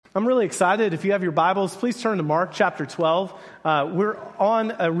I'm really excited. If you have your Bibles, please turn to Mark chapter 12. We're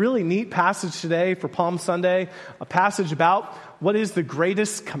on a really neat passage today for Palm Sunday, a passage about what is the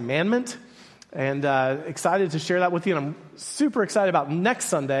greatest commandment, and excited to share that with you. And I'm super excited about next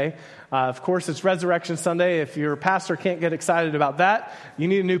Sunday. Of course, it's Resurrection Sunday. If your pastor can't get excited about that, you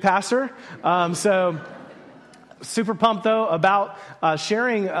need a new pastor. Super pumped, though, about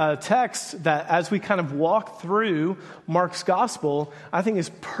sharing a text that, as we kind of walk through Mark's gospel, I think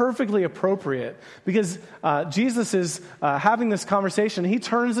is perfectly appropriate because Jesus is having this conversation. He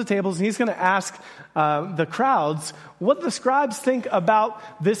turns the tables and he's going to ask the crowds what the scribes think about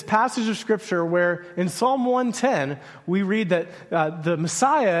this passage of Scripture where in Psalm 110 we read that the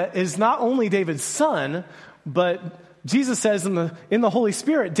Messiah is not only David's son, but Jesus says in the Holy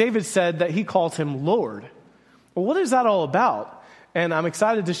Spirit, David said that he calls him Lord. Well, what is that all about? And I'm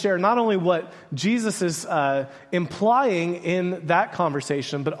excited to share not only what Jesus is implying in that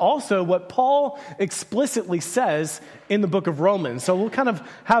conversation, but also what Paul explicitly says in the book of Romans. So we'll kind of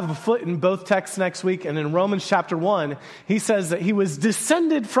have a foot in both texts next week. And in Romans chapter 1, he says that he was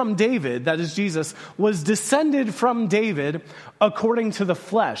descended from David, that is Jesus, was descended from David according to the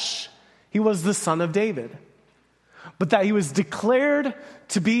flesh. He was the son of David. But that he was declared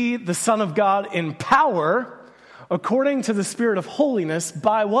to be the Son of God in power according to the Spirit of holiness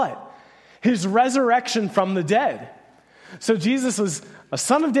by what? His resurrection from the dead. So Jesus was a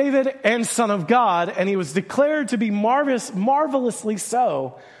son of David and son of God, and he was declared to be marvelously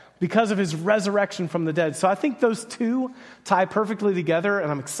so because of his resurrection from the dead. So I think those two tie perfectly together, and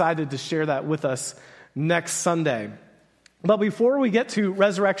I'm excited to share that with us next Sunday. But before we get to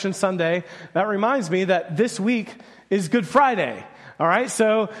Resurrection Sunday, that reminds me that this week is Good Friday. All right,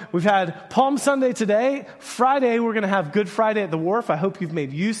 so we've had Palm Sunday today. Friday, we're going to have Good Friday at the Wharf. I hope you've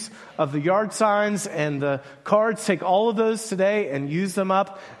made use of the yard signs and the cards. Take all of those today and use them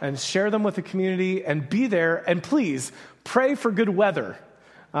up and share them with the community and be there. And please, pray for good weather.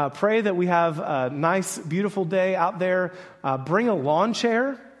 Pray that we have a nice, beautiful day out there. Bring a lawn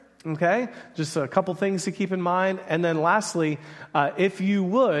chair, okay? Just a couple things to keep in mind. And then lastly, if you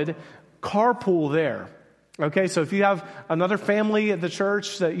would, carpool there. Okay, so if you have another family at the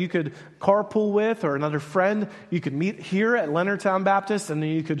church that you could carpool with or another friend, you could meet here at Leonardtown Baptist and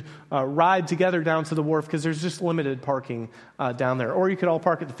then you could ride together down to the wharf because there's just limited parking down there. Or you could all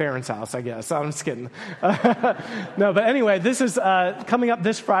park at the Farron's house, I guess. I'm just kidding. No, but anyway, this is coming up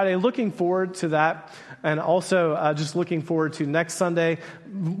this Friday. Looking forward to that. And also just looking forward to next Sunday.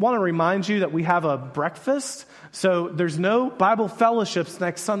 Want to remind you that we have a breakfast. So there's no Bible fellowships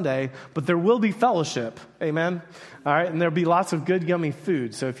next Sunday, but there will be fellowship. Amen? All right, and there'll be lots of good, yummy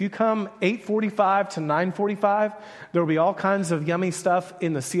food. So if you come 8:45 to 9:45, there'll be all kinds of yummy stuff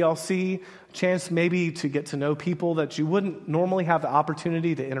in the CLC. Chance maybe to get to know people that you wouldn't normally have the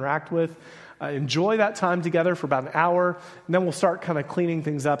opportunity to interact with. Enjoy that time together for about an hour, and then we'll start kind of cleaning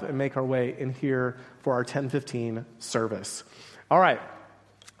things up and make our way in here for our 10:15 service. All right.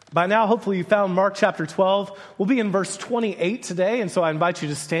 By now, hopefully you found Mark chapter 12. We'll be in verse 28 today, and so I invite you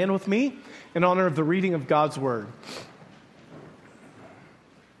to stand with me in honor of the reading of God's Word.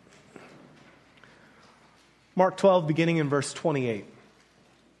 Mark 12, beginning in verse 28.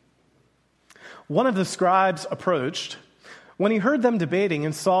 One of the scribes approached. When he heard them debating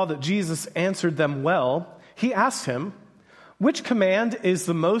and saw that Jesus answered them well, he asked him, "Which command is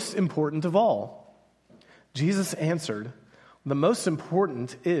the most important of all?" Jesus answered, "The most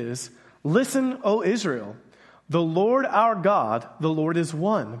important is, 'Listen, O Israel, the Lord our God, the Lord is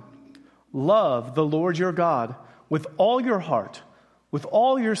one. Love the Lord your God with all your heart, with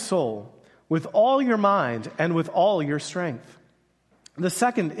all your soul, with all your mind, and with all your strength. The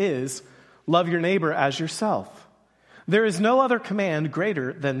second is, love your neighbor as yourself. There is no other command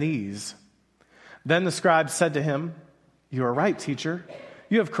greater than these.' Then the scribe said to him, 'You are right, teacher.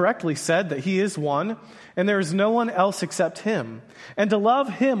 You have correctly said that he is one, and there is no one else except him. And to love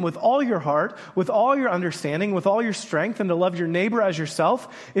him with all your heart, with all your understanding, with all your strength, and to love your neighbor as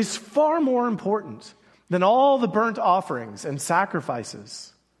yourself is far more important than all the burnt offerings and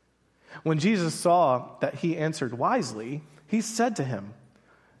sacrifices.' When Jesus saw that he answered wisely, he said to him,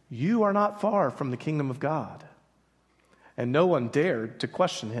 'You are not far from the kingdom of God.' And no one dared to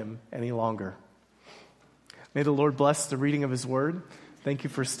question him any longer." May the Lord bless the reading of his word. Thank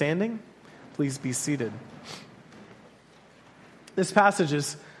you for standing. Please be seated. This passage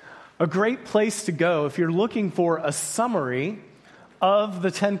is a great place to go if you're looking for a summary of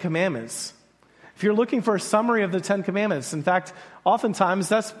the Ten Commandments. If you're looking for a summary of the Ten Commandments, in fact, oftentimes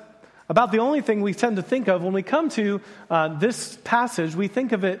that's about the only thing we tend to think of when we come to this passage. We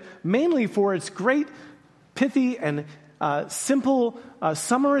think of it mainly for its great pithy and simple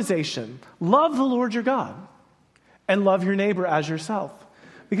summarization. Love the Lord your God and love your neighbor as yourself.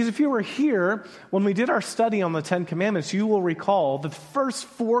 Because if you were here when we did our study on the Ten Commandments, you will recall the first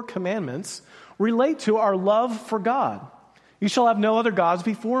 4 commandments relate to our love for God. You shall have no other gods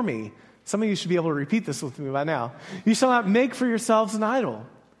before me. Some of you should be able to repeat this with me by now. You shall not make for yourselves an idol.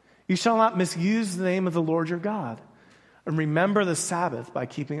 You shall not misuse the name of the Lord your God. And remember the Sabbath by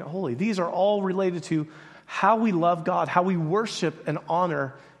keeping it holy. These are all related to how we love God, how we worship and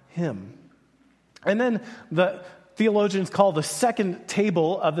honor Him. And then the theologians call the second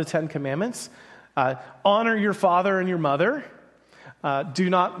table of the Ten Commandments, honor your father and your mother.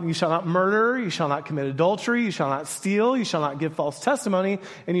 You shall not murder, you shall not commit adultery, you shall not steal, you shall not give false testimony,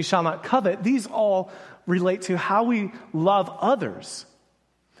 and you shall not covet. These all relate to how we love others.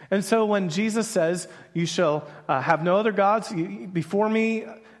 And so when Jesus says, you shall have no other gods before me,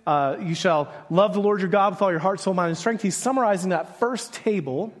 you shall love the Lord your God with all your heart, soul, mind, and strength, he's summarizing that first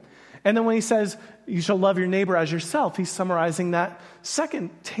table. And then when he says, you shall love your neighbor as yourself, he's summarizing that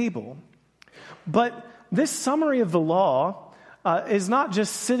second table. But this summary of the law is not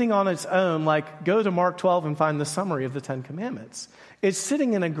just sitting on its own, like go to Mark 12 and find the summary of the Ten Commandments. It's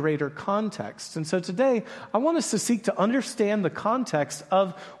sitting in a greater context. And so today, I want us to seek to understand the context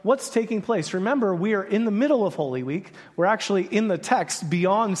of what's taking place. Remember, we are in the middle of Holy Week. We're actually in the text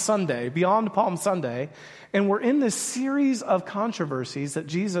beyond Sunday, beyond Palm Sunday. And we're in this series of controversies that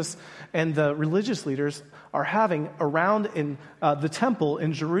Jesus and the religious leaders are having around in the temple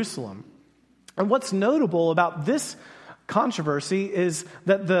in Jerusalem. And what's notable about this controversy is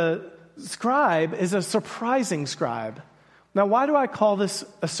that the scribe is a surprising scribe. Now, why do I call this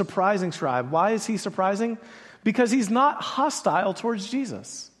a surprising scribe? Why is he surprising? Because he's not hostile towards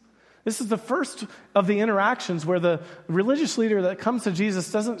Jesus. This is the first of the interactions where the religious leader that comes to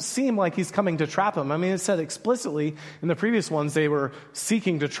Jesus doesn't seem like he's coming to trap him. I mean, it said explicitly in the previous ones they were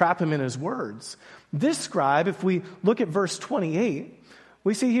seeking to trap him in his words. This scribe, if we look at verse 28,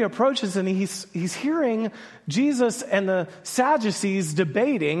 we see he approaches and he's hearing Jesus and the Sadducees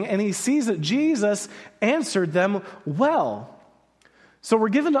debating, and he sees that Jesus answered them well. So we're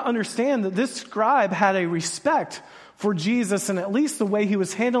given to understand that this scribe had a respect for Jesus and at least the way he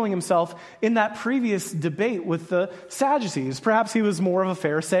was handling himself in that previous debate with the Sadducees. Perhaps he was more of a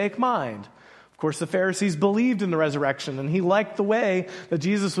Pharisaic mind. Of course, the Pharisees believed in the resurrection, and he liked the way that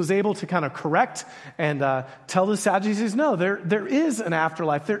Jesus was able to kind of correct and tell the Sadducees, no, there is an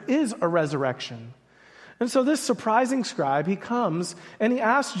afterlife, there is a resurrection. And so this surprising scribe, he comes and he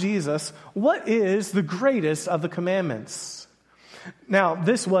asks Jesus, what is the greatest of the commandments? Now,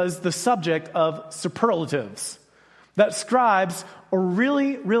 this was the subject of superlatives that scribes are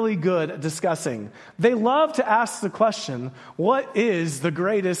really, really good at discussing. They love to ask the question, what is the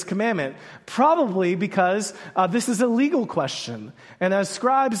greatest commandment? Probably because this is a legal question. And as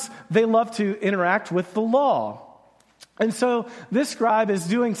scribes, they love to interact with the law. And so this scribe is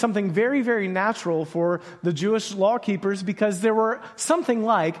doing something very, very natural for the Jewish law keepers, because there were something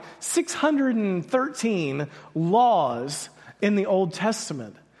like 613 laws in the Old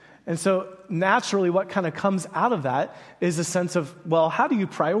Testament. And so naturally what kind of comes out of that is a sense of, well, how do you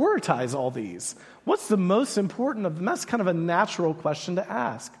prioritize all these? What's the most important of them? That's kind of a natural question to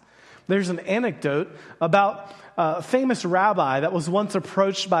ask. There's an anecdote about a famous rabbi that was once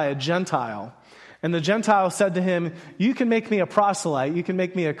approached by a Gentile. And the Gentile said to him, you can make me a proselyte, you can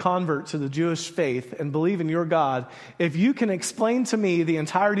make me a convert to the Jewish faith and believe in your God if you can explain to me the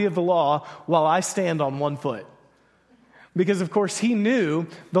entirety of the law while I stand on one foot. Because, of course, he knew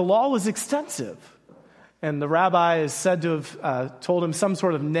the law was extensive. And the rabbi is said to have told him some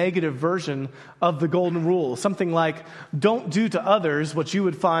sort of negative version of the golden rule. Something like, don't do to others what you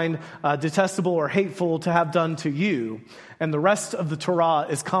would find detestable or hateful to have done to you. And the rest of the Torah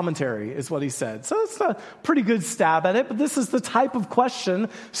is commentary, is what he said. So it's a pretty good stab at it. But this is the type of question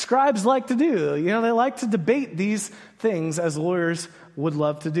scribes like to do. You know, they like to debate these things as lawyers would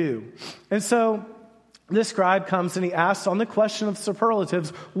love to do. And so this scribe comes and he asks on the question of superlatives,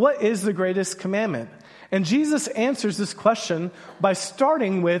 what is the greatest commandment? And Jesus answers this question by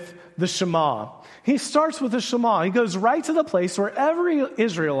starting with the Shema. He starts with the Shema. He goes right to the place where every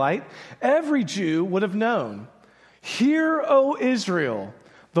Israelite, every Jew would have known. Hear, O Israel,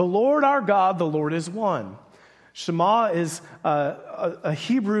 the Lord our God, the Lord is one. Shema is a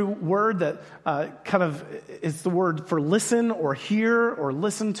Hebrew word that kind of is the word for listen or hear or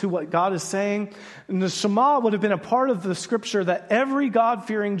listen to what God is saying. And the Shema would have been a part of the scripture that every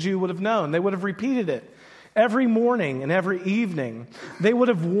God-fearing Jew would have known. They would have repeated it. Every morning and every evening, they would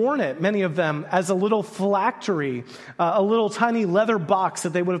have worn it, many of them, as a little phylactery, a little tiny leather box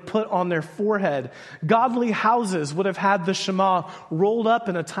that they would have put on their forehead. Godly houses would have had the Shema rolled up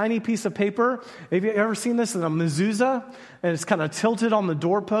in a tiny piece of paper. Have you ever seen this in a mezuzah? And it's kind of tilted on the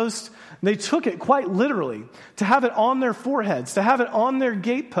doorpost. They took it quite literally to have it on their foreheads, to have it on their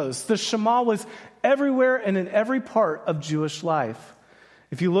gateposts. The Shema was everywhere and in every part of Jewish life.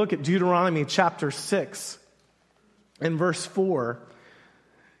 If you look at Deuteronomy chapter 6, in verse 4,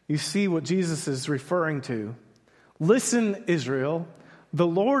 you see what Jesus is referring to. Listen, Israel, the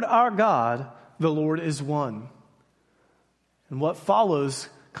Lord our God, the Lord is one. And what follows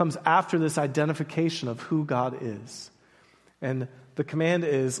comes after this identification of who God is. And the command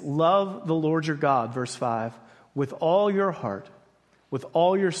is, love the Lord your God, verse 5, with all your heart, with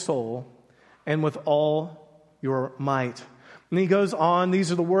all your soul, and with all your might. And he goes on, these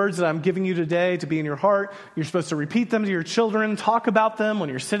are the words that I'm giving you today to be in your heart. You're supposed to repeat them to your children, talk about them when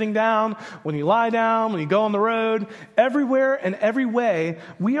you're sitting down, when you lie down, when you go on the road. Everywhere and every way,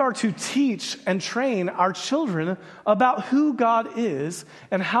 we are to teach and train our children about who God is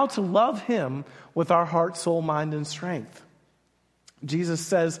and how to love him with our heart, soul, mind, and strength. Jesus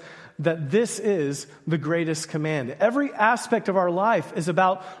says that this is the greatest command. Every aspect of our life is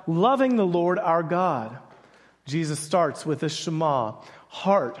about loving the Lord our God. Jesus starts with the Shema,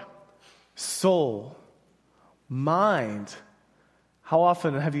 heart, soul, mind. How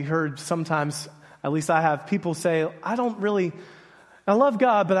often have you heard sometimes, at least I have, people say, I love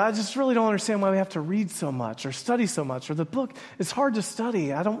God, but I just really don't understand why we have to read so much or study so much, or the book is hard to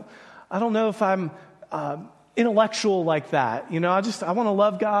study. I don't know if I'm intellectual like that. I want to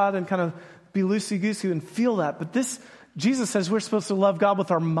love God and kind of be loosey-goosey and feel that. But Jesus says we're supposed to love God with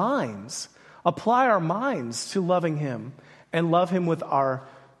our minds. Apply our minds to loving him and love him with our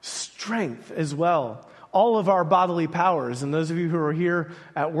strength as well. All of our bodily powers. And those of you who were here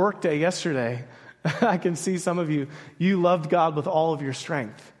at work day yesterday, I can see some of you loved God with all of your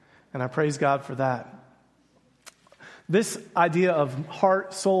strength. And I praise God for that. This idea of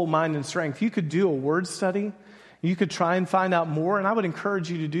heart, soul, mind, and strength, you could do a word study. You could try and find out more. And I would encourage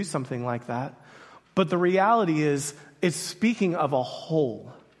you to do something like that. But the reality is, it's speaking of a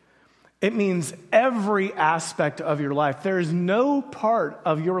whole. It means every aspect of your life. There is no part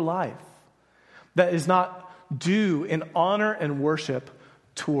of your life that is not due in honor and worship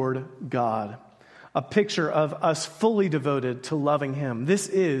toward God. A picture of us fully devoted to loving him. This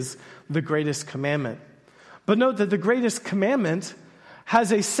is the greatest commandment. But note that the greatest commandment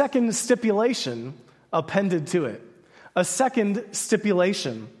has a second stipulation appended to it. A second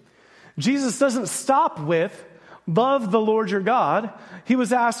stipulation. Jesus doesn't stop with love the Lord your God. He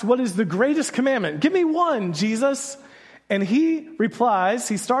was asked, what is the greatest commandment? Give me one, Jesus. And he replies,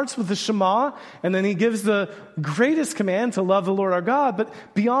 he starts with the Shema, and then he gives the greatest command to love the Lord our God. But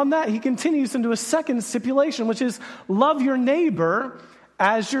beyond that, he continues into a second stipulation, which is love your neighbor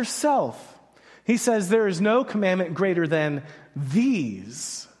as yourself. He says there is no commandment greater than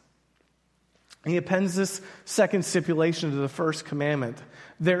these. He appends this second stipulation to the first commandment.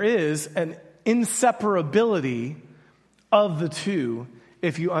 There is an inseparability of the two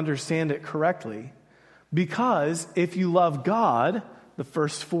if you understand it correctly. Because if you love God, the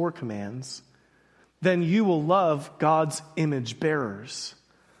first four commands, then you will love God's image bearers.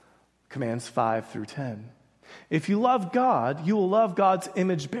 Commands 5 through 10. If you love God, you will love God's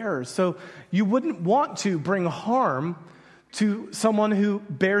image bearers. So you wouldn't want to bring harm to someone who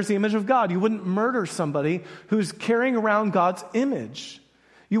bears the image of God. You wouldn't murder somebody who's carrying around God's image.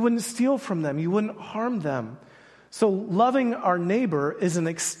 You wouldn't steal from them. You wouldn't harm them. So loving our neighbor is an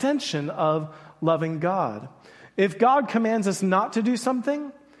extension of loving God. If God commands us not to do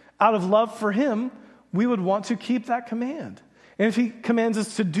something, out of love for him, we would want to keep that command. And if he commands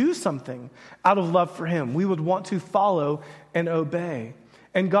us to do something out of love for him, we would want to follow and obey.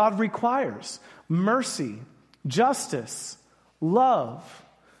 And God requires mercy, justice, love,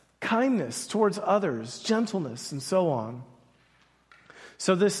 kindness towards others, gentleness, and so on.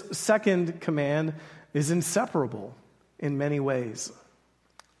 So this second command is inseparable in many ways.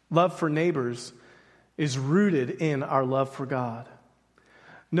 Love for neighbors is rooted in our love for God.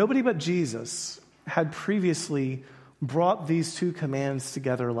 Nobody but Jesus had previously brought these two commands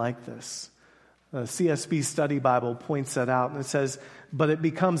together like this. The CSB Study Bible points that out, and it says, but it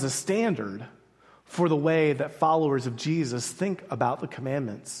becomes a standard for the way that followers of Jesus think about the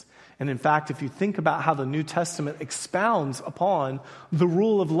commandments. And in fact, if you think about how the New Testament expounds upon the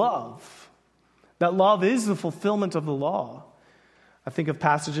rule of love, that love is the fulfillment of the law. I think of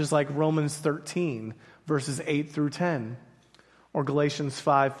passages like Romans 13, verses 8 through 10. or Galatians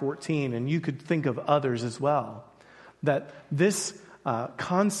 5:14, and you could think of others as well. That this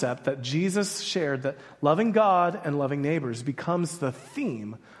concept that Jesus shared, that loving God and loving neighbors, becomes the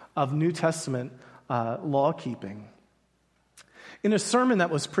theme of New Testament law keeping. In a sermon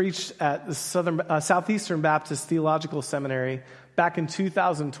that was preached at the Southeastern Baptist Theological Seminary back in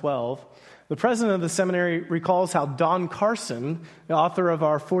 2012, the president of the seminary recalls how Don Carson, the author of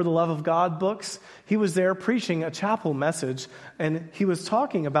our For the Love of God books, he was there preaching a chapel message, and he was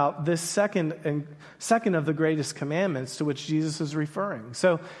talking about this second of the greatest commandments to which Jesus is referring.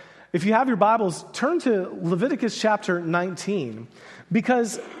 So if you have your Bibles, turn to Leviticus chapter 19,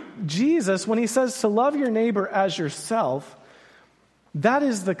 because Jesus, when he says to love your neighbor as yourself, that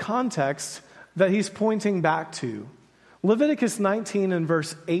is the context that he's pointing back to. Leviticus 19 and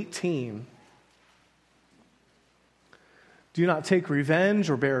verse 18. Do not take revenge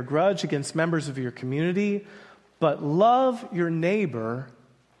or bear a grudge against members of your community, but love your neighbor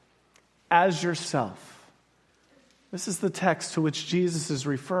as yourself. This is the text to which Jesus is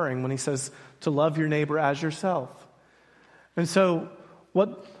referring when he says to love your neighbor as yourself. And so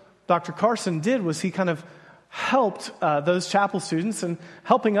what Dr. Carson did was he kind of helped those chapel students and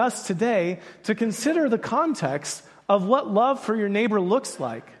helping us today to consider the context of what love for your neighbor looks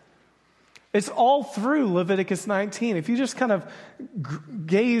like. It's all through Leviticus 19. If you just kind of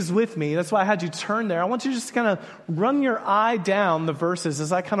gaze with me, that's why I had you turn there. I want you to just kind of run your eye down the verses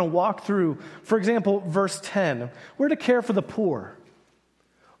as I kind of walk through. For example, verse 10, we're to care for the poor.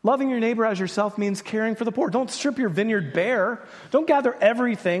 Loving your neighbor as yourself means caring for the poor. Don't strip your vineyard bare. Don't gather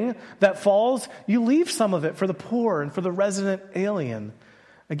everything that falls. You leave some of it for the poor and for the resident alien.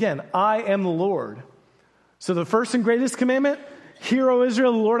 Again, I am the Lord. So the first and greatest commandment, hear, O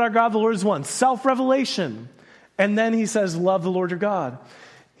Israel, the Lord our God, the Lord is one. Self-revelation. And then he says, love the Lord your God.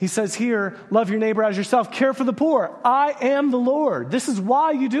 He says here, love your neighbor as yourself. Care for the poor. I am the Lord. This is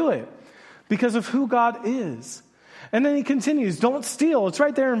why you do it. Because of who God is. And then he continues, don't steal. It's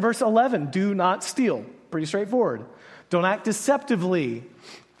right there in verse 11. Do not steal. Pretty straightforward. Don't act deceptively.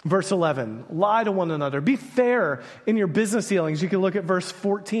 Verse 11. Lie to one another. Be fair in your business dealings. You can look at verse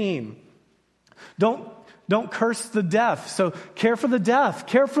 14. Don't curse the deaf. So care for the deaf.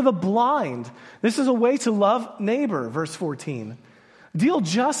 Care for the blind. This is a way to love neighbor. Verse 14. Deal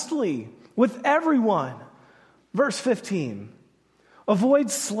justly with everyone. Verse 15.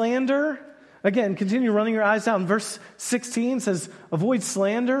 Avoid slander. Again, continue running your eyes down. Verse 16 says, avoid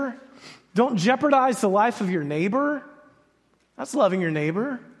slander. Don't jeopardize the life of your neighbor. That's loving your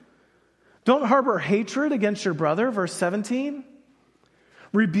neighbor. Don't harbor hatred against your brother. Verse 17.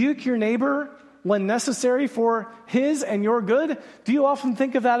 Rebuke your neighbor when necessary for his and your good. Do you often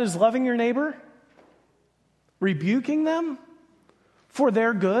think of that as loving your neighbor? Rebuking them for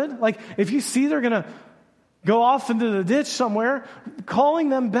their good? Like if you see they're going to go off into the ditch somewhere, calling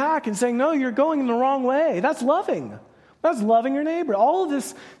them back and saying, no, you're going in the wrong way. That's loving. That's loving your neighbor. All of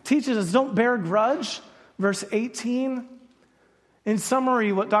this teaches us don't bear a grudge. Verse 18. In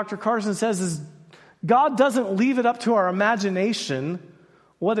summary, what Dr. Carson says is God doesn't leave it up to our imagination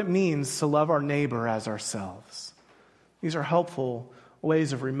what it means to love our neighbor as ourselves. These are helpful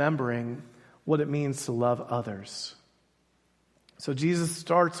ways of remembering what it means to love others. So Jesus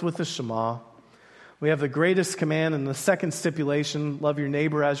starts with the Shema. We have the greatest command and the second stipulation, love your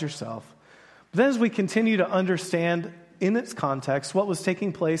neighbor as yourself. But then as we continue to understand in its context what was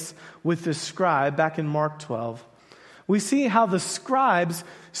taking place with the scribe back in Mark 12, we see how the scribe's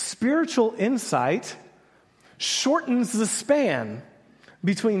spiritual insight shortens the span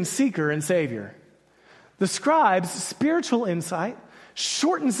between seeker and savior. The scribe's spiritual insight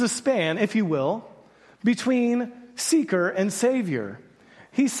shortens the span, if you will, between seeker and savior.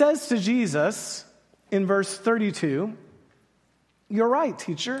 He says to Jesus in verse 32, you're right,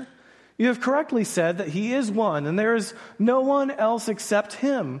 teacher. You have correctly said that he is one, and there is no one else except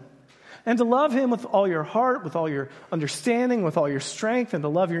him. And to love him with all your heart, with all your understanding, with all your strength, and to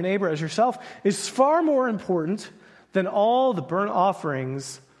love your neighbor as yourself is far more important than all the burnt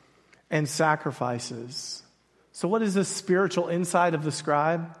offerings and sacrifices. So what is the spiritual insight of the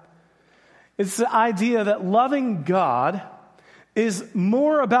scribe? It's the idea that loving God is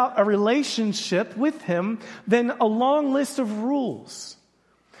more about a relationship with him than a long list of rules.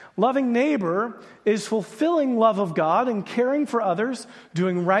 Loving neighbor is fulfilling love of God and caring for others,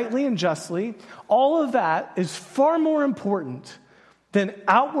 doing rightly and justly. All of that is far more important than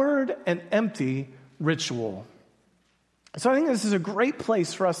outward and empty ritual. So I think this is a great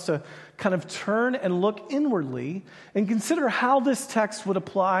place for us to kind of turn and look inwardly and consider how this text would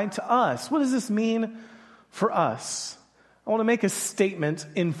apply to us. What does this mean for us? I want to make a statement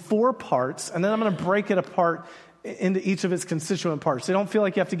in 4 parts, and then I'm going to break it apart into each of its constituent parts. So don't feel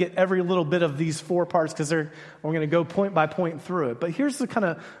like you have to get every little bit of these 4 parts because we're going to go point by point through it. But here's the kind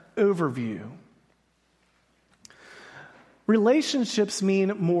of overview. Relationships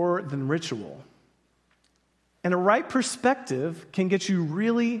mean more than ritual. And a right perspective can get you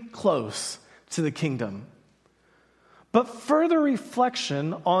really close to the kingdom. But further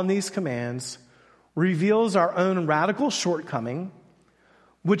reflection on these commands reveals our own radical shortcoming,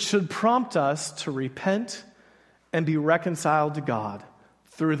 which should prompt us to repent and be reconciled to God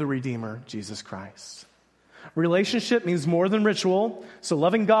through the Redeemer, Jesus Christ. Relationship means more than ritual, so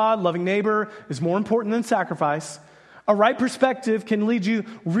loving God, loving neighbor is more important than sacrifice. A right perspective can lead you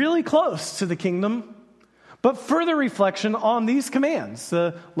really close to the kingdom, but further reflection on these commands,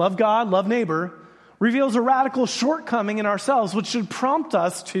 the love God, love neighbor, reveals a radical shortcoming in ourselves, which should prompt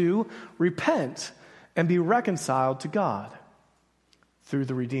us to repent and be reconciled to God through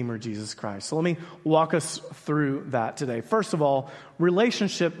the Redeemer, Jesus Christ. So let me walk us through that today. First of all,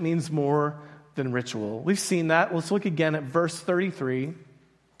 relationship means more than ritual. We've seen that. Let's look again at verse 33,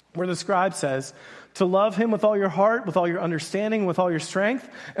 where the scribe says, to love him with all your heart, with all your understanding, with all your strength,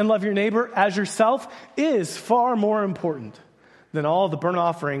 and love your neighbor as yourself is far more important than all the burnt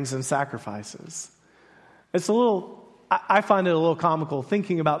offerings and sacrifices. I find it a little comical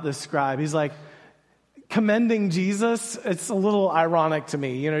thinking about this scribe. He's like commending Jesus. It's a little ironic to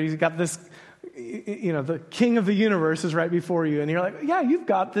me. You've got this, the king of the universe is right before you. And you're like, yeah, you've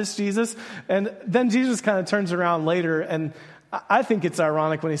got this, Jesus. And then Jesus kind of turns around later, and I think it's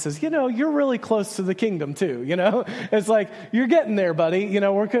ironic when he says, you're really close to the kingdom too. It's like, you're getting there, buddy.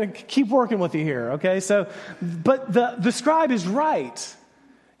 We're going to keep working with you here. Okay. So, but the scribe is right.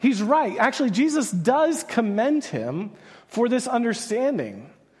 He's right. Actually, Jesus does commend him for this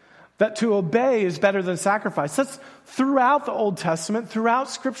understanding that to obey is better than sacrifice. That's throughout the Old Testament, throughout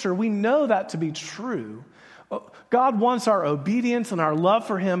Scripture. We know that to be true. God wants our obedience and our love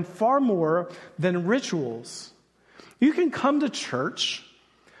for him far more than rituals. You can come to church.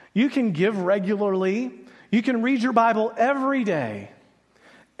 You can give regularly. You can read your Bible every day.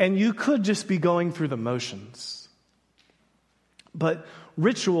 And you could just be going through the motions. But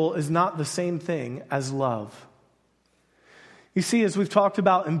ritual is not the same thing as love. You see, as we've talked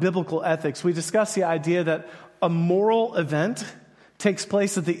about in biblical ethics, we discuss the idea that a moral event takes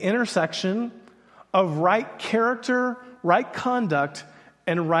place at the intersection of right character, right conduct,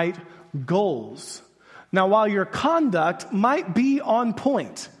 and right goals. Now, while your conduct might be on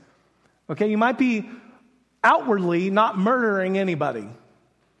point, okay, you might be outwardly not murdering anybody,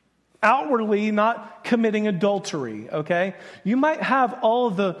 outwardly not committing adultery, okay? You might have all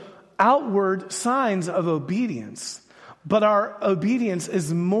of the outward signs of obedience, but our obedience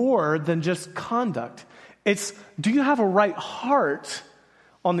is more than just conduct. It's, do you have a right heart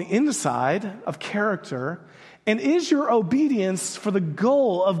on the inside of character? And is your obedience for the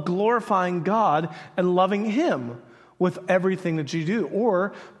goal of glorifying God and loving him with everything that you do?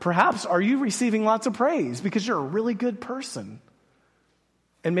 Or perhaps are you receiving lots of praise because you're a really good person?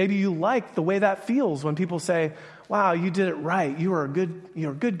 And maybe you like the way that feels when people say, wow, you did it right. You're a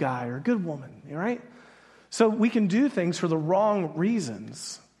good guy or a good woman, right? So we can do things for the wrong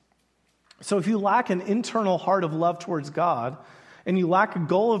reasons. So if you lack an internal heart of love towards God and you lack a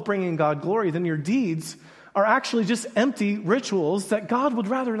goal of bringing God glory, then your deeds are actually just empty rituals that God would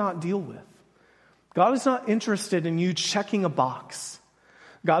rather not deal with. God is not interested in you checking a box.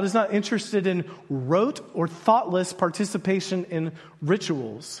 God is not interested in rote or thoughtless participation in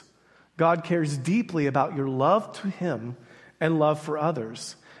rituals. God cares deeply about your love to him and love for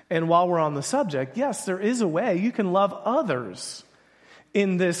others. And while we're on the subject, yes, there is a way you can love others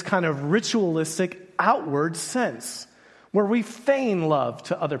in this kind of ritualistic outward sense where we feign love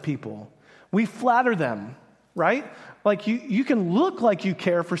to other people. We flatter them, right? Like you can look like you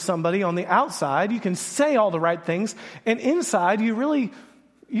care for somebody on the outside. You can say all the right things. And inside, you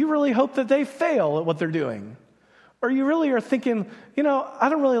really hope that they fail at what they're doing. Or you really are thinking, I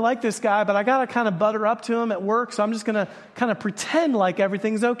don't really like this guy, but I got to kind of butter up to him at work, so I'm just going to kind of pretend like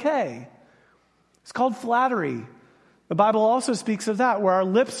everything's okay. It's called flattery. The Bible also speaks of that, where our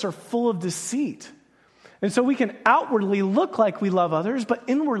lips are full of deceit. And so we can outwardly look like we love others, but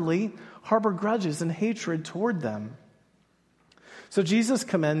inwardly harbor grudges and hatred toward them. So Jesus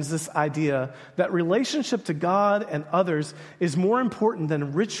commends this idea that relationship to God and others is more important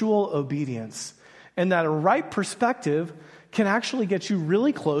than ritual obedience, and that a right perspective can actually get you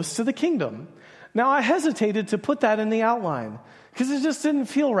really close to the kingdom. Now, I hesitated to put that in the outline because it just didn't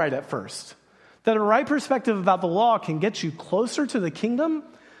feel right at first. That a right perspective about the law can get you closer to the kingdom.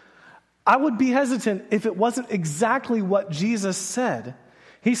 I would be hesitant if it wasn't exactly what Jesus said.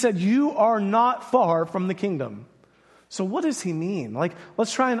 He said, you are not far from the kingdom. So what does he mean? Like,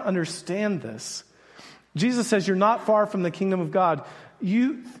 let's try and understand this. Jesus says, you're not far from the kingdom of God.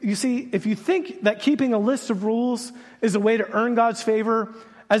 You see, if you think that keeping a list of rules is a way to earn God's favor,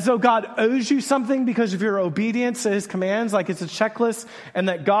 as though God owes you something because of your obedience to his commands, like it's a checklist, and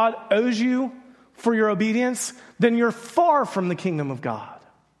that God owes you for your obedience, then you're far from the kingdom of God.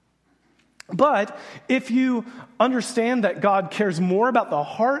 But if you understand that God cares more about the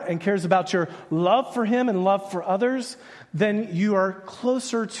heart and cares about your love for him and love for others, then you are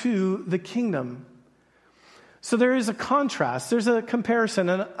closer to the kingdom. So there is a contrast. There's a comparison.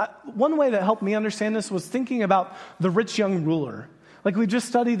 And one way that helped me understand this was thinking about the rich young ruler. Like we just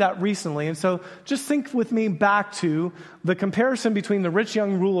studied that recently. And so just think with me back to the comparison between the rich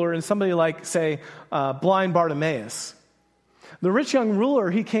young ruler and somebody like, say, blind Bartimaeus. The rich young ruler,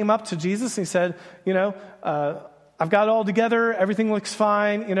 he came up to Jesus and he said, I've got it all together. Everything looks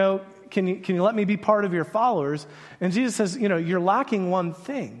fine. Can you let me be part of your followers? And Jesus says, you're lacking one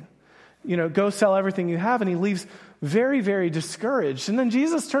thing. Go sell everything you have. And he leaves very, very discouraged. And then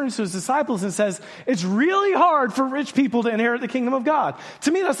Jesus turns to his disciples and says, it's really hard for rich people to inherit the kingdom of God.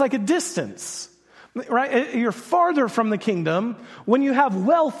 To me, that's like a distance, right? You're farther from the kingdom when you have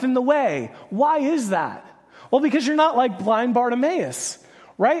wealth in the way. Why is that? Well, because you're not like blind Bartimaeus,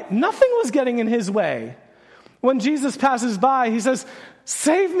 right? Nothing was getting in his way. When Jesus passes by, he says,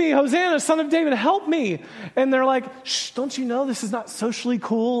 save me, Hosanna, son of David, help me. And they're like, shh, don't you know this is not socially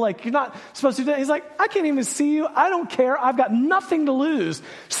cool? Like, you're not supposed to do that. He's like, I can't even see you. I don't care. I've got nothing to lose.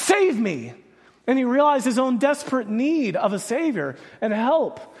 Save me. And he realized his own desperate need of a savior and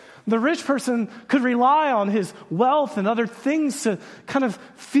help. The rich person could rely on his wealth and other things to kind of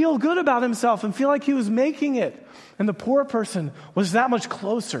feel good about himself and feel like he was making it. And the poor person was that much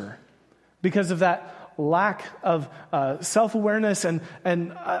closer because of that lack of self-awareness and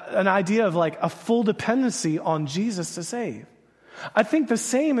an idea of like a full dependency on Jesus to save. I think the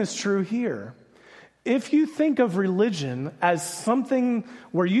same is true here. If you think of religion as something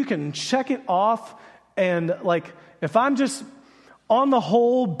where you can check it off and like, if I'm just on the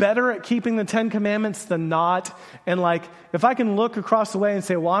whole better at keeping the 10 Commandments than not, and like, if I can look across the way and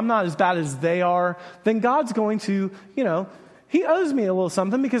say, well, I'm not as bad as they are, then God's going to, he owes me a little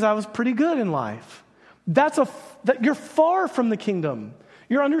something because I was pretty good in life. That you're far from the kingdom.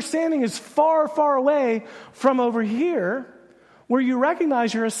 Your understanding is far, far away from over here where you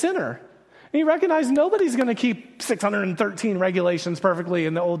recognize you're a sinner. And you recognize nobody's going to keep 613 regulations perfectly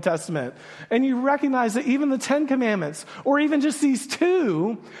in the Old Testament. And you recognize that even the 10 Commandments, or even just these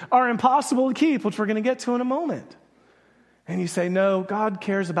 2, are impossible to keep, which we're going to get to in a moment. And you say, no, God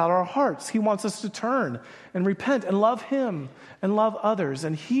cares about our hearts. He wants us to turn and repent and love him and love others.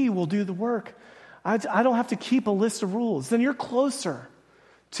 And he will do the work. I don't have to keep a list of rules. Then you're closer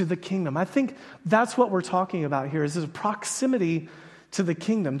to the kingdom. I think that's what we're talking about here, is a proximity to the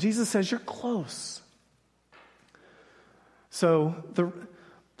kingdom. Jesus says you're close. So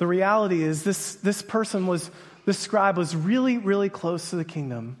the reality is this scribe was really, really close to the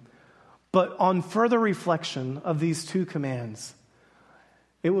kingdom. But on further reflection of these 2 commands,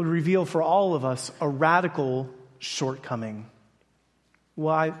 it would reveal for all of us a radical shortcoming.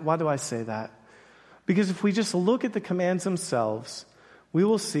 Why do I say that? Because if we just look at the commands themselves, we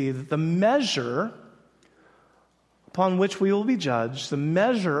will see that the measure upon which we will be judged, the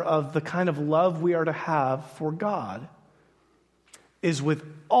measure of the kind of love we are to have for God, is with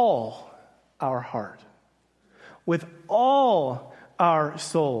all our heart, with all our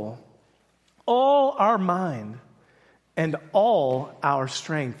soul, all our mind, and all our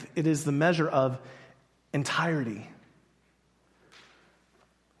strength. It is the measure of entirety.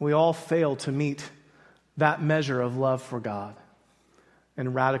 We all fail to meet that measure of love for God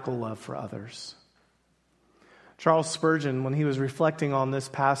and radical love for others. Charles Spurgeon, when he was reflecting on this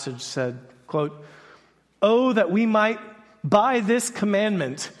passage, said, quote, "Oh, that we might by this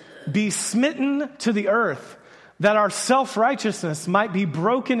commandment be smitten to the earth, that our self-righteousness might be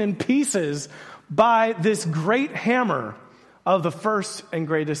broken in pieces by this great hammer of the first and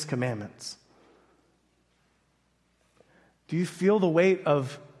greatest commandments." Do you feel the weight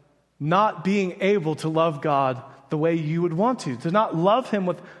of not being able to love God the way you would want to not love him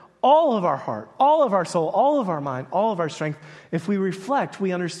with all of our heart, all of our soul, all of our mind, all of our strength? If we reflect,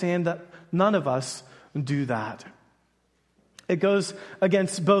 we understand that none of us do that. It goes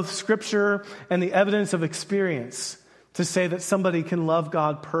against both Scripture and the evidence of experience to say that somebody can love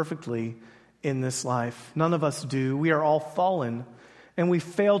God perfectly in this life. None of us do. We are all fallen, and we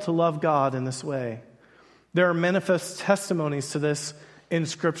fail to love God in this way. There are manifest testimonies to this in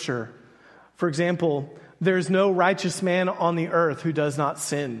Scripture. For example, There's no righteous man on the earth who does not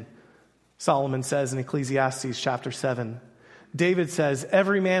sin, Solomon says in Ecclesiastes chapter 7. David says,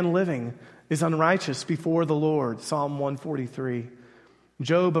 every man living is unrighteous before the Lord, Psalm 143.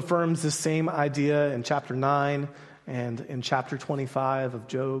 Job affirms this same idea in chapter 9 and in chapter 25 of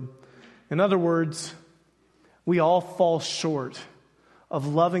Job. In other words, we all fall short of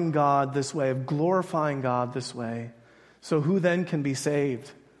loving God this way, of glorifying God this way. So who then can be saved?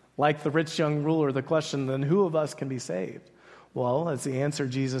 Like the rich young ruler, the question, then who of us can be saved? Well, as the answer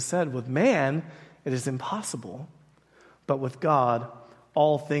Jesus said, with man, it is impossible. But with God,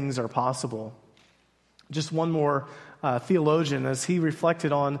 all things are possible. Just one more theologian, as he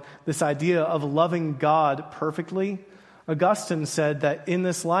reflected on this idea of loving God perfectly, Augustine said that in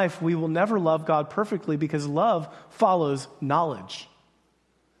this life, we will never love God perfectly because love follows knowledge.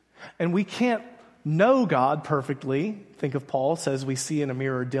 And we can't know God perfectly. Think of Paul says we see in a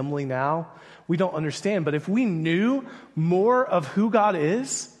mirror dimly now. We don't understand. But if we knew more of who God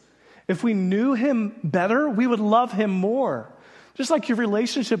is, if we knew him better, we would love him more. Just like your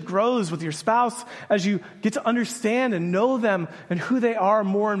relationship grows with your spouse as you get to understand and know them and who they are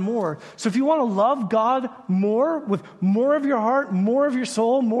more and more. So if you want to love God more, with more of your heart, more of your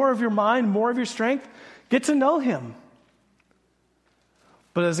soul, more of your mind, more of your strength, get to know him.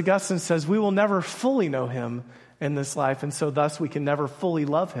 But as Augustine says, we will never fully know him in this life, and so thus we can never fully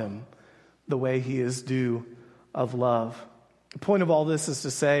love him the way he is due of love. The point of all this is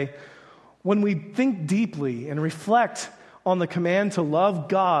to say, when we think deeply and reflect on the command to love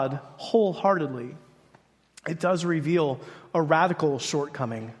God wholeheartedly, it does reveal a radical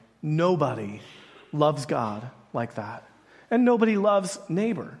shortcoming. Nobody loves God like that. And nobody loves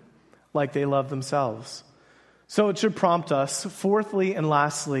neighbor like they love themselves. So it should prompt us, fourthly and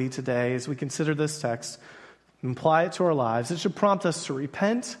lastly today, as we consider this text and apply it to our lives, it should prompt us to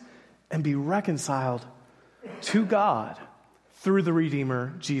repent and be reconciled to God through the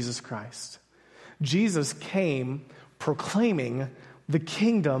Redeemer, Jesus Christ. Jesus came proclaiming the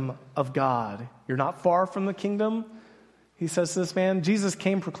kingdom of God. You're not far from the kingdom, he says to this man. Jesus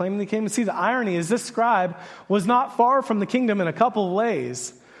came proclaiming the kingdom. See, the irony is this scribe was not far from the kingdom in a couple of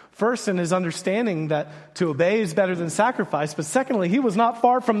ways. First, in his understanding that to obey is better than sacrifice, but secondly, he was not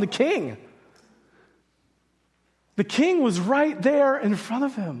far from the king. The king was right there in front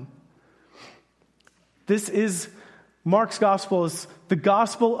of him. This is Mark's gospel, is the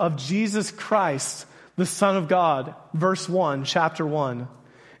gospel of Jesus Christ, the Son of God, verse 1, chapter 1.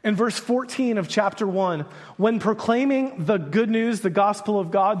 In verse 14 of chapter 1, when proclaiming the good news, the gospel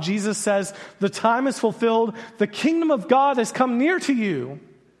of God, Jesus says, the time is fulfilled, the kingdom of God has come near to you.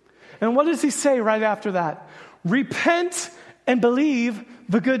 And what does he say right after that? Repent and believe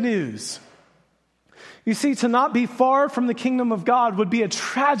the good news. You see, to not be far from the kingdom of God would be a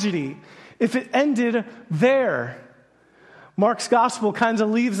tragedy if it ended there. Mark's gospel kind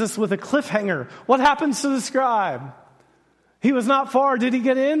of leaves us with a cliffhanger. What happens to the scribe? He was not far. Did he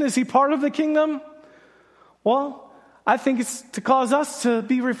get in? Is he part of the kingdom? Well, I think it's to cause us to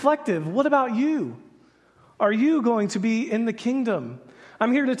be reflective. What about you? Are you going to be in the kingdom?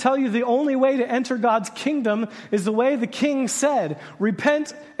 I'm here to tell you the only way to enter God's kingdom is the way the king said,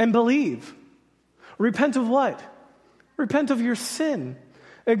 repent and believe. Repent of what? Repent of your sin.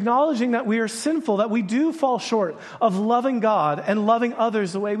 Acknowledging that we are sinful, that we do fall short of loving God and loving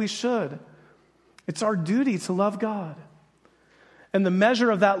others the way we should. It's our duty to love God. And the measure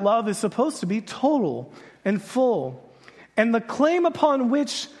of that love is supposed to be total and full. And the claim upon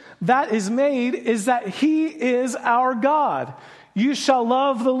which that is made is that he is our God. You shall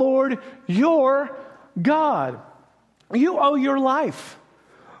love the Lord your God. You owe your life.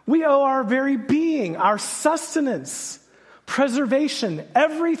 We owe our very being, our sustenance, preservation,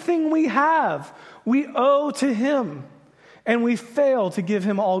 everything we have, we owe to him. And we fail to give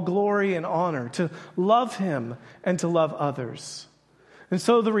him all glory and honor, to love him and to love others. And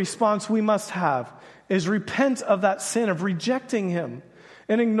so the response we must have is repent of that sin of rejecting him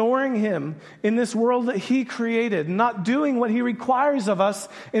and ignoring him in this world that he created, not doing what he requires of us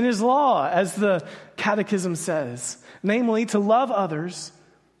in his law, as the Catechism says, namely to love others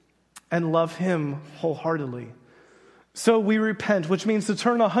and love him wholeheartedly. So we repent, which means to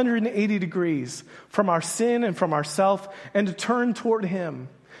turn 180 degrees from our sin and from ourself and to turn toward him.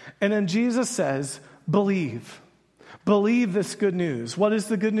 And then Jesus says, believe. Believe this good news. What is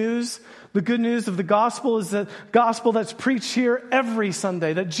the good news? The good news of the gospel is the gospel that's preached here every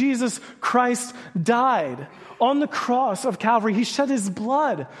Sunday, that Jesus Christ died on the cross of Calvary. He shed his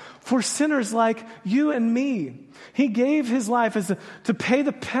blood for sinners like you and me. He gave his life to pay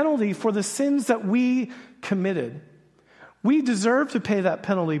the penalty for the sins that we committed. We deserve to pay that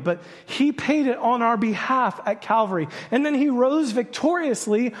penalty, but he paid it on our behalf at Calvary. And then he rose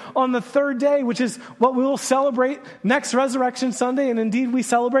victoriously on the third day, which is what we will celebrate next Resurrection Sunday, and indeed we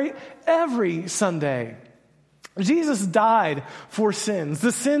celebrate every Sunday. Jesus died for sins,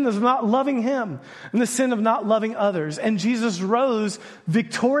 the sin of not loving him and the sin of not loving others. And Jesus rose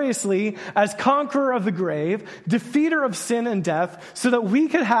victoriously as conqueror of the grave, defeater of sin and death, so that we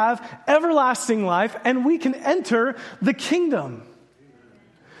could have everlasting life and we can enter the kingdom.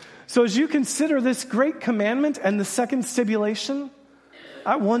 So as you consider this great commandment and the second stipulation,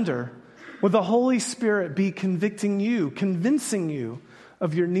 I wonder, would the Holy Spirit be convicting you, convincing you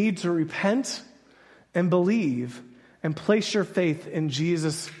of your need to repent and believe and place your faith in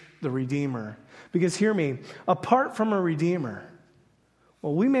Jesus the Redeemer? Because hear me, apart from a Redeemer,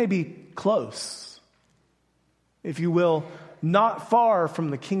 well, we may be close, if you will, not far from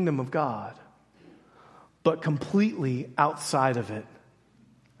the kingdom of God, but completely outside of it.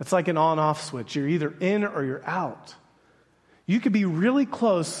 It's like an on-off switch. You're either in or you're out. You could be really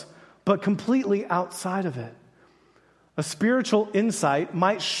close, but completely outside of it. A spiritual insight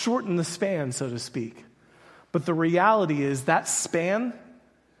might shorten the span, so to speak. But the reality is that span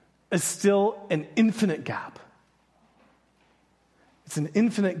is still an infinite gap. It's an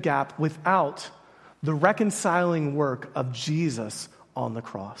infinite gap without the reconciling work of Jesus on the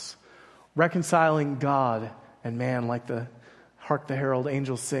cross. Reconciling God and man, like the Hark the Herald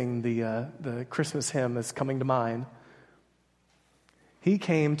Angels Sing, the Christmas hymn is coming to mind. He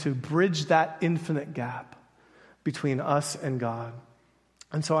came to bridge that infinite gap between us and God.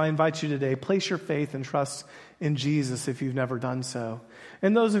 And so I invite you today, place your faith and trust in Jesus if you've never done so.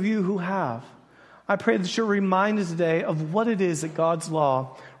 And those of you who have, I pray that you're reminded today of what it is that God's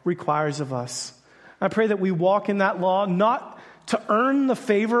law requires of us. I pray that we walk in that law not to earn the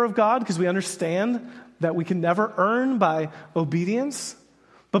favor of God, because we understand that we can never earn by obedience,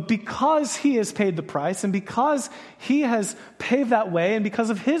 but because he has paid the price and because he has paved that way and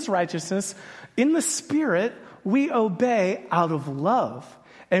because of his righteousness, in the Spirit, we obey out of love.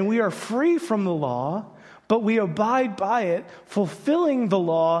 And we are free from the law, but we abide by it, fulfilling the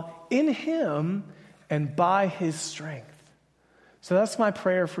law in him and by his strength. So that's my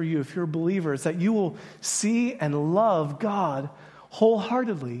prayer for you, if you're a believer, is that you will see and love God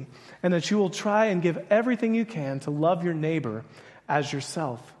wholeheartedly, and that you will try and give everything you can to love your neighbor as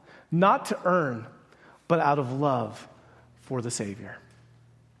yourself, not to earn, but out of love for the Savior.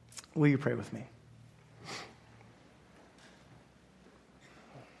 Will you pray with me?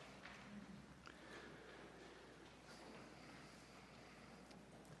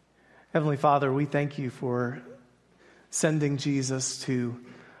 Heavenly Father, we thank you for sending Jesus to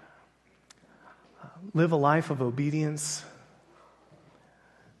live a life of obedience,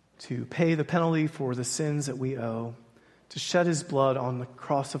 to pay the penalty for the sins that we owe, to shed his blood on the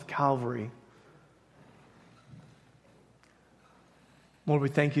cross of Calvary. Lord, we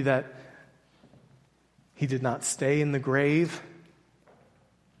thank you that he did not stay in the grave,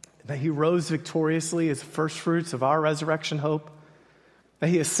 that he rose victoriously as first fruits of our resurrection hope, that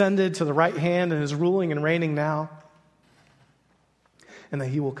he ascended to the right hand and is ruling and reigning now, and that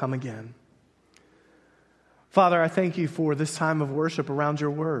he will come again. Father, I thank you for this time of worship around your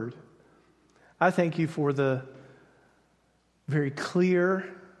word. I thank you for the very clear,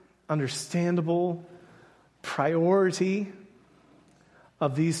 understandable priority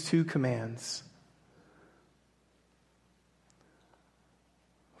of these two commands.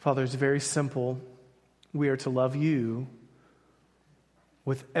 Father, it's very simple. We are to love you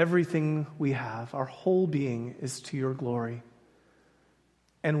with everything we have. Our whole being is to your glory.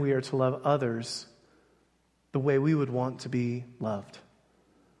 And we are to love others the way we would want to be loved.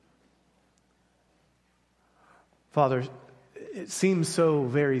 Father, it seems so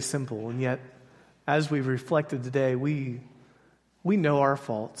very simple, and yet, as we've reflected today, we know our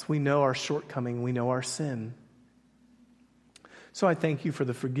faults, we know our shortcoming, we know our sin. So I thank you for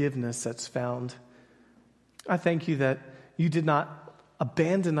the forgiveness that's found. I thank you that you did not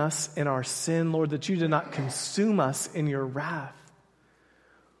abandon us in our sin, Lord, that you did not consume us in your wrath,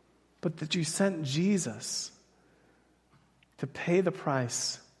 but that you sent Jesus to pay the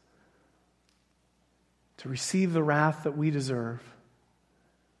price, to receive the wrath that we deserve.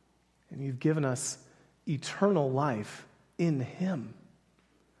 And you've given us eternal life in him.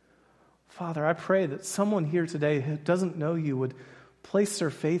 Father, I pray that someone here today who doesn't know you would place their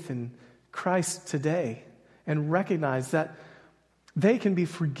faith in Christ today and recognize that they can be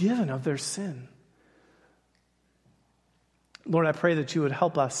forgiven of their sin. Lord, I pray that you would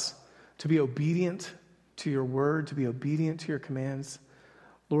help us to be obedient to your word, to be obedient to your commands.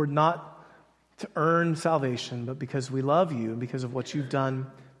 Lord, not to earn salvation, but because we love you and because of what you've done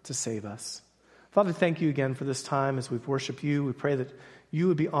to save us. Father, thank you again for this time as we've worshiped you. We pray that you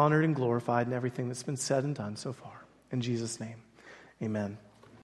would be honored and glorified in everything that's been said and done so far. In Jesus' name, amen.